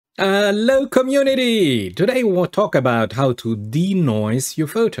Hello community! Today we'll talk about how to denoise your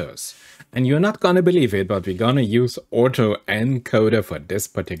photos. And you're not gonna believe it, but we're gonna use AUTOENCODER for this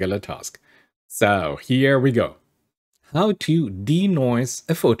particular task. So here we go. How to denoise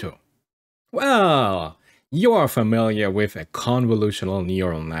a photo. Well, you are familiar with a convolutional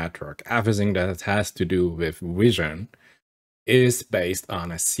neural network. Everything that has to do with vision is based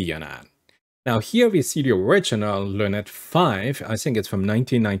on a CNN. Now here we see the original LeNet 5, I think it's from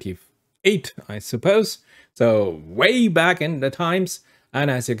 1998, I suppose. So way back in the times. And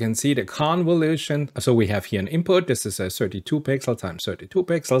as you can see, the convolution, so we have here an input, this is a 32 pixel times 32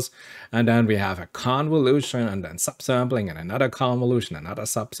 pixels. And then we have a convolution and then subsampling and another convolution, another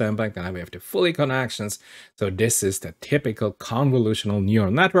subsampling, and then we have the fully connections. So this is the typical convolutional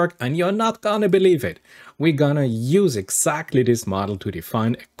neural network, and you're not gonna believe it. We're gonna use exactly this model to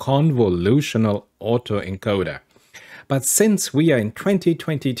define a convolutional autoencoder. But since we are in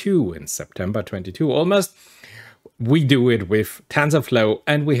 2022, in September 22 almost, we do it with TensorFlow,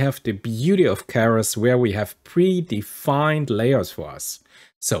 and we have the beauty of Keras where we have predefined layers for us.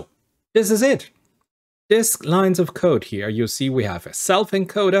 So this is it. This lines of code here, you see we have a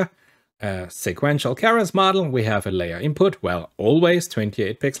self-encoder, a sequential Keras model, we have a layer input, well, always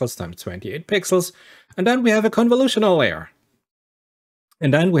 28 pixels times 28 pixels, and then we have a convolutional layer.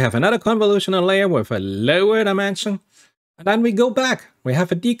 And then we have another convolutional layer with a lower dimension, and then we go back, we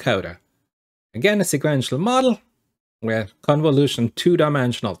have a decoder. Again, a sequential model, we have convolution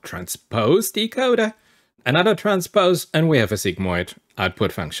two-dimensional transpose decoder, another transpose, and we have a sigmoid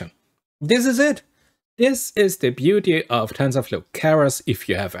output function. This is it. This is the beauty of TensorFlow Keras if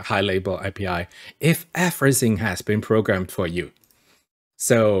you have a high-level API, if everything has been programmed for you.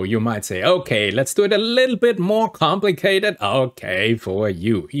 So you might say, okay, let's do it a little bit more complicated. Okay, for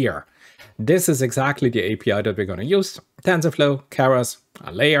you here. This is exactly the API that we're going to use. TensorFlow, Keras,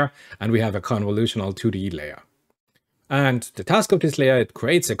 a layer, and we have a convolutional 2D layer. And the task of this layer, it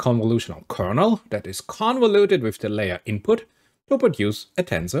creates a convolutional kernel that is convoluted with the layer input to produce a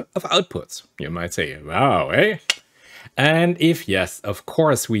tensor of outputs. You might say, wow, eh? And if yes, of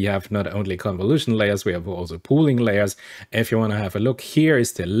course, we have not only convolution layers, we have also pooling layers. If you want to have a look, here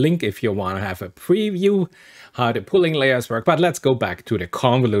is the link if you want to have a preview how the pooling layers work. But let's go back to the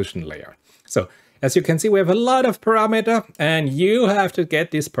convolution layer. So as you can see, we have a lot of parameters, and you have to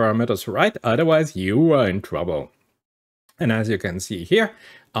get these parameters right, otherwise you are in trouble. And as you can see here,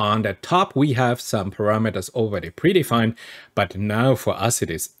 on the top we have some parameters already predefined, but now for us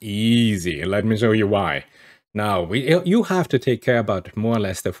it is easy. Let me show you why. Now you have to take care about more or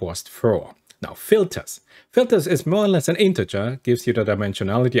less the first four. Now filters. Filters is more or less an integer, gives you the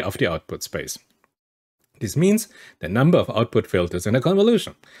dimensionality of the output space. This means the number of output filters in a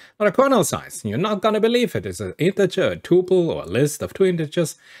convolution. Now the kernel size, you're not going to believe it, is an integer, a tuple, or a list of two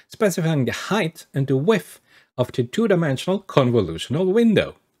integers specifying the height and the width of the two-dimensional convolutional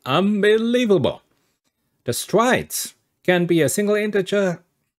window. Unbelievable! The strides can be a single integer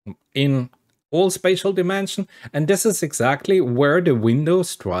in all spatial dimension, and this is exactly where the window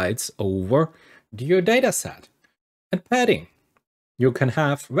strides over your dataset. And padding, you can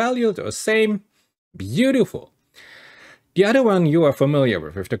have values or same. Beautiful. The other one you are familiar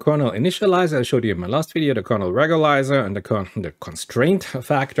with the kernel initializer. I showed you in my last video, the kernel regularizer and the constraint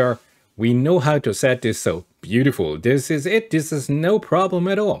factor. We know how to set this, so beautiful. This is it. This is no problem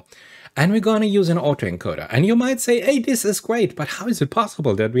at all. And we're going to use an autoencoder. And you might say, hey, this is great, but how is it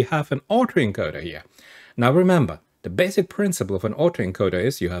possible that we have an autoencoder here? Now remember, the basic principle of an autoencoder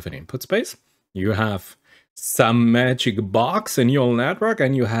is you have an input space, you have some magic box, a neural network,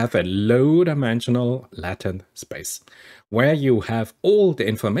 and you have a low-dimensional latent space, where you have all the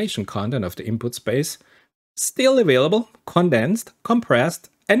information content of the input space still available, condensed, compressed,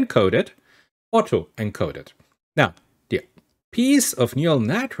 encoded, auto-encoded. Now, the piece of neural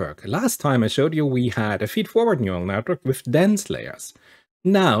network, last time I showed you we had a feed-forward neural network with dense layers.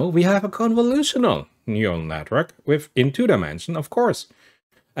 Now we have a convolutional neural network in two dimension, of course.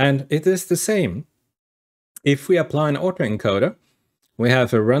 And it is the same. If we apply an autoencoder, we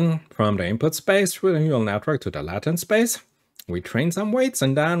have a run from the input space through the neural network to the latent space. We train some weights,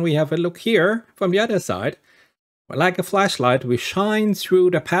 and then we have a look here from the other side. Like a flashlight, we shine through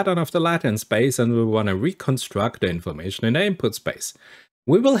the pattern of the latent space, and we want to reconstruct the information in the input space.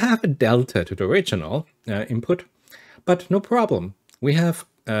 We will have a delta to the original input, but no problem. We have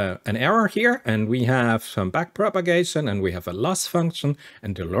an error here, and we have some backpropagation, and we have a loss function,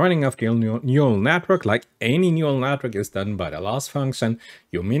 and the learning of the neural network, like any neural network, is done by the loss function.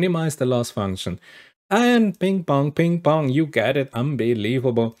 You minimize the loss function, and ping pong, you get it,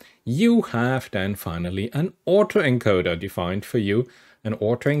 unbelievable. You have then finally an autoencoder defined for you an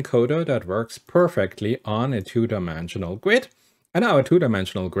autoencoder that works perfectly on a two-dimensional grid. And our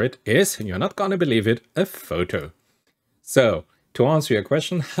two-dimensional grid is, you're not gonna believe it, a photo. So, to answer your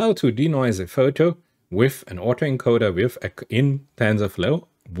question, how to denoise a photo with an autoencoder in TensorFlow,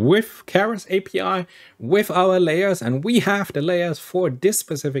 with Keras API, with our layers, and we have the layers for this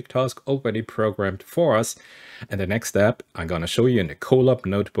specific task already programmed for us. And the next step, I'm gonna show you in the COLAB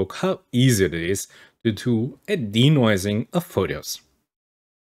notebook how easy it is to do a denoising of photos.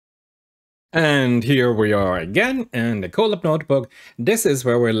 And here we are again in the COLAB notebook. This is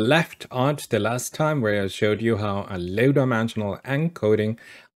where we left out the last time, where I showed you how a low-dimensional encoding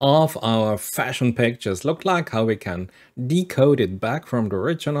of our fashion pictures look like, how we can decode it back from the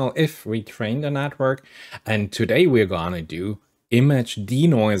original if we train the network. And today we're gonna do image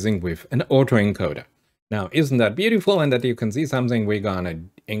denoising with an autoencoder. Now, isn't that beautiful? And that you can see something, we're gonna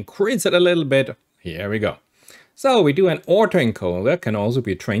increase it a little bit. Here we go. So we do an autoencoder, can also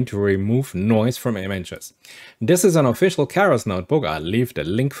be trained to remove noise from images. This is an official Keras notebook. I'll leave the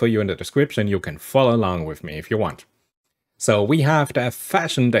link for you in the description. You can follow along with me if you want. So we have the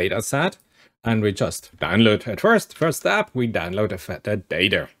fashion data set, and we just download at first step, we download the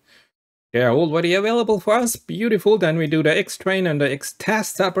data. They're already available for us. Beautiful. Then we do the X-train and the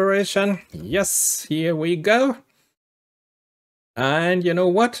X-test operation. Yes, here we go. And you know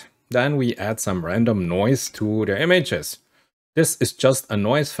what? Then we add some random noise to the images. This is just a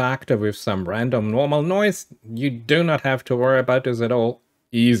noise factor with some random normal noise. You do not have to worry about this at all.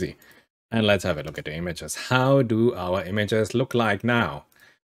 Easy. And let's have a look at the images. How do our images look like now?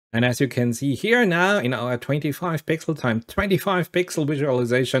 And as you can see here now in our 25 pixel times 25 pixel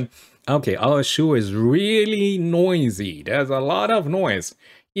visualization, okay, our shoe is really noisy. There's a lot of noise.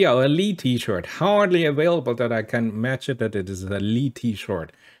 Here, our Lee t-shirt, hardly available that I can match it that it is a Lee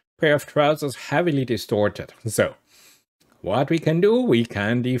t-shirt. Pair of trousers heavily distorted. So, what we can do, we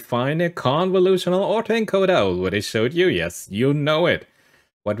can define a convolutional autoencoder. I already showed you, yes, you know it.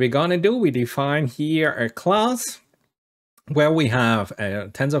 What we're gonna do, we define here a class where we have a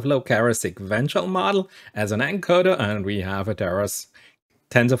TensorFlow Keras sequential model as an encoder, and we have a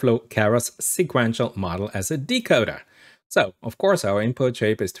TensorFlow Keras sequential model as a decoder. So, of course, our input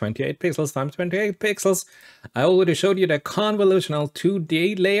shape is 28 pixels times 28 pixels. I already showed you the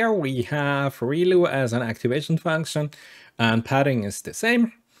Convolutional2D layer. We have ReLU as an activation function, and padding is the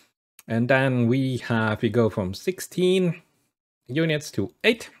same. And then we go from 16 units to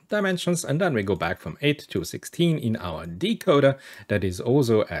 8 dimensions, and then we go back from 8 to 16 in our decoder. That is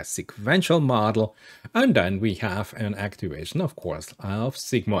also a sequential model. And then we have an activation, of course, of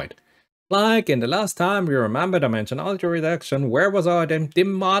sigmoid. Like in the last time, we remember dimensionality reduction. Where was our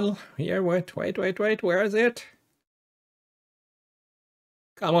dim model? Here, wait, where is it?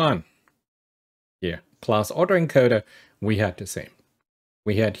 Come on. Here, class autoencoder, we had the same.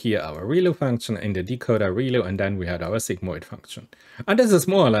 We had here our ReLU function in the decoder ReLU, and then we had our sigmoid function. And this is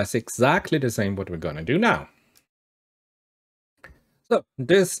more or less exactly the same what we're gonna do now. So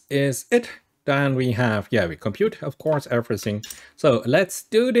this is it. Then we have, we compute, of course, everything. So let's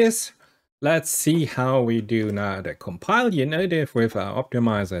do this. Let's see how we do now the compile. You know this with our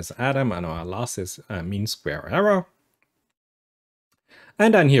optimizers Adam and our losses mean square error.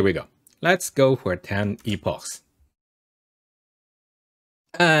 And then here we go. Let's go for 10 epochs.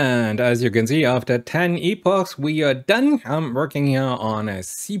 And as you can see, after 10 epochs, we are done. I'm working here on a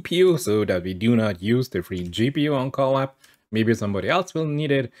CPU so that we do not use the free GPU on COLAB. Maybe somebody else will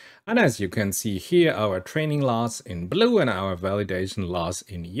need it. And as you can see here, our training loss in blue and our validation loss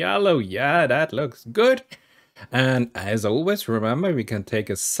in yellow. Yeah, that looks good. And as always, remember, we can take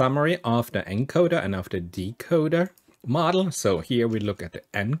a summary of the encoder and of the decoder model. So here we look at the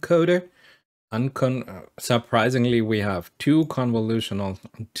encoder. Surprisingly, we have two convolutional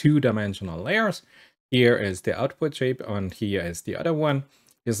two-dimensional layers. Here is the output shape, and here is the other one.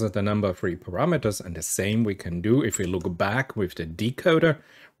 This is the number of free parameters, and the same we can do if we look back with the decoder.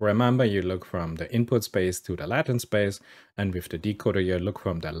 Remember, you look from the input space to the latent space, and with the decoder, you look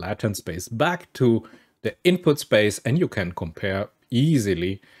from the latent space back to the input space, and you can compare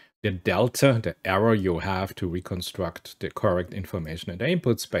easily the delta, the error you have to reconstruct the correct information in the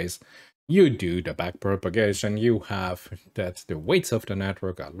input space. You do the backpropagation, you have that the weights of the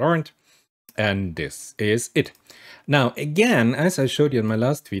network are learned, and this is it. Now, again, as I showed you in my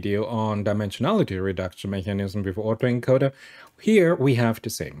last video on dimensionality reduction mechanism with autoencoder, here we have the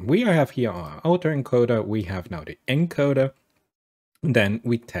same. We have here our autoencoder, we have now the encoder, and then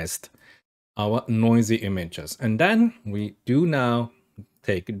we test our noisy images. And then we do now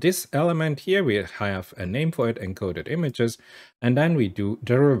take this element here, we have a name for it, encoded images, and then we do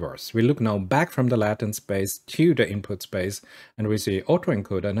the reverse. We look now back from the latent space to the input space, and we say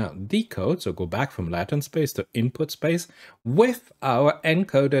autoencoder now decode, so go back from latent space to input space with our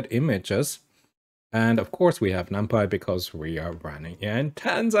encoded images. And of course we have NumPy because we are running in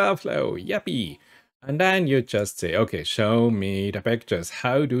TensorFlow, yippee! And then you just say, okay, show me the pictures,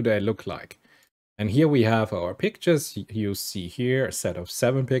 how do they look like? And here we have our pictures. You see here a set of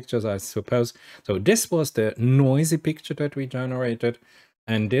 7 pictures, I suppose. So this was the noisy picture that we generated.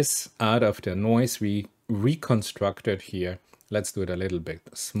 And this, out of the noise, we reconstructed here. Let's do it a little bit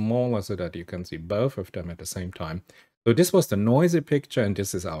smaller so that you can see both of them at the same time. So this was the noisy picture, and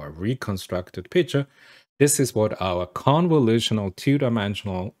this is our reconstructed picture. This is what our convolutional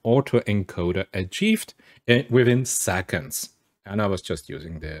 2-dimensional autoencoder achieved within seconds. And I was just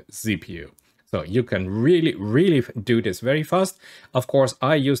using the CPU. So you can really do this very fast. Of course,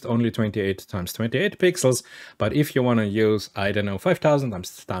 I used only 28 times 28 pixels, but if you want to use, I don't know, 5000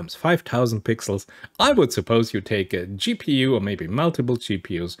 times 5000 pixels, I would suppose you take a GPU or maybe multiple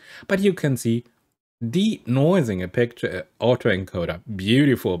GPUs, but you can see denoising a picture autoencoder.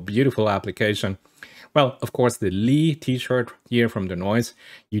 Beautiful application. Well, of course, the Lee t-shirt here from the noise,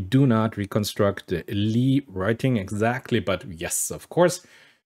 you do not reconstruct the Lee writing exactly, but yes, of course,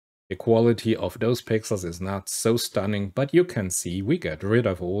 the quality of those pixels is not so stunning, but you can see we get rid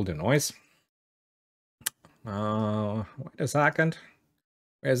of all the noise. Wait a second.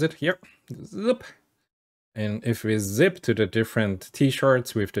 Where is it? Here. Zip. And if we zip to the different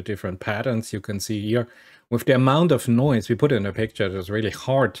t-shirts with the different patterns, you can see here, with the amount of noise we put in the picture, it was really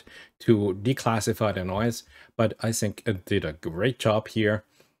hard to declassify the noise, but I think it did a great job here.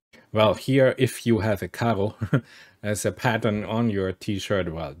 Well, here, if you have a caro as a pattern on your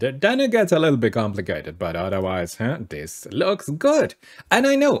t-shirt, well, then it gets a little bit complicated, but otherwise, this looks good. And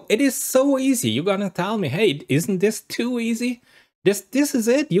I know, it is so easy. You're gonna tell me, hey, isn't this too easy? This is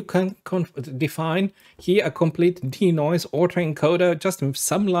it. You can define here a complete denoise autoencoder just with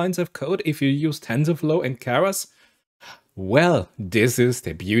some lines of code if you use TensorFlow and Keras. Well, this is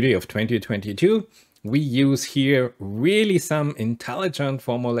the beauty of 2022. We use here really some intelligent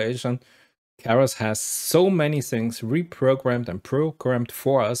formulation. Keras has so many things reprogrammed and programmed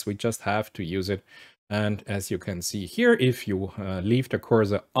for us. We just have to use it. And as you can see here, if you leave the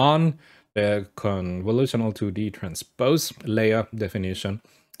cursor on the Convolutional 2D transpose layer definition,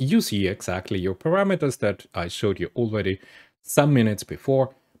 you see exactly your parameters that I showed you already some minutes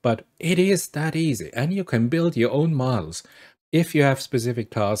before. But it is that easy, and you can build your own models. If you have specific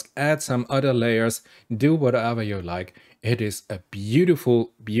tasks, add some other layers, do whatever you like. It is a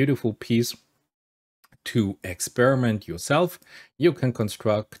beautiful piece to experiment yourself. You can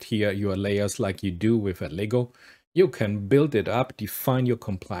construct here your layers like you do with a Lego. You can build it up, define your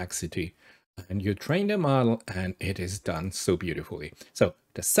complexity, and you train the model, and it is done so beautifully. So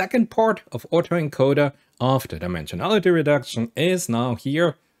the second part of autoencoder after dimensionality reduction is now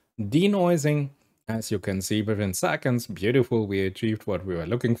here, denoising. As you can see, within seconds, beautiful, we achieved what we were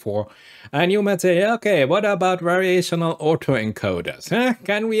looking for. And you might say, okay, what about variational autoencoders?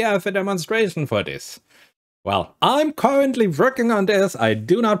 Can we have a demonstration for this? Well, I'm currently working on this. I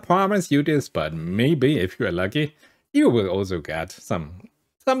do not promise you this, but maybe if you're lucky, you will also get some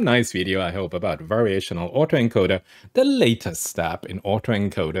nice video, I hope, about variational autoencoder, the latest step in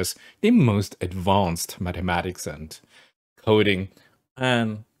autoencoders, the most advanced mathematics and coding.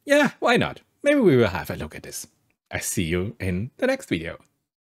 And yeah, why not? Maybe we will have a look at this. I see you in the next video.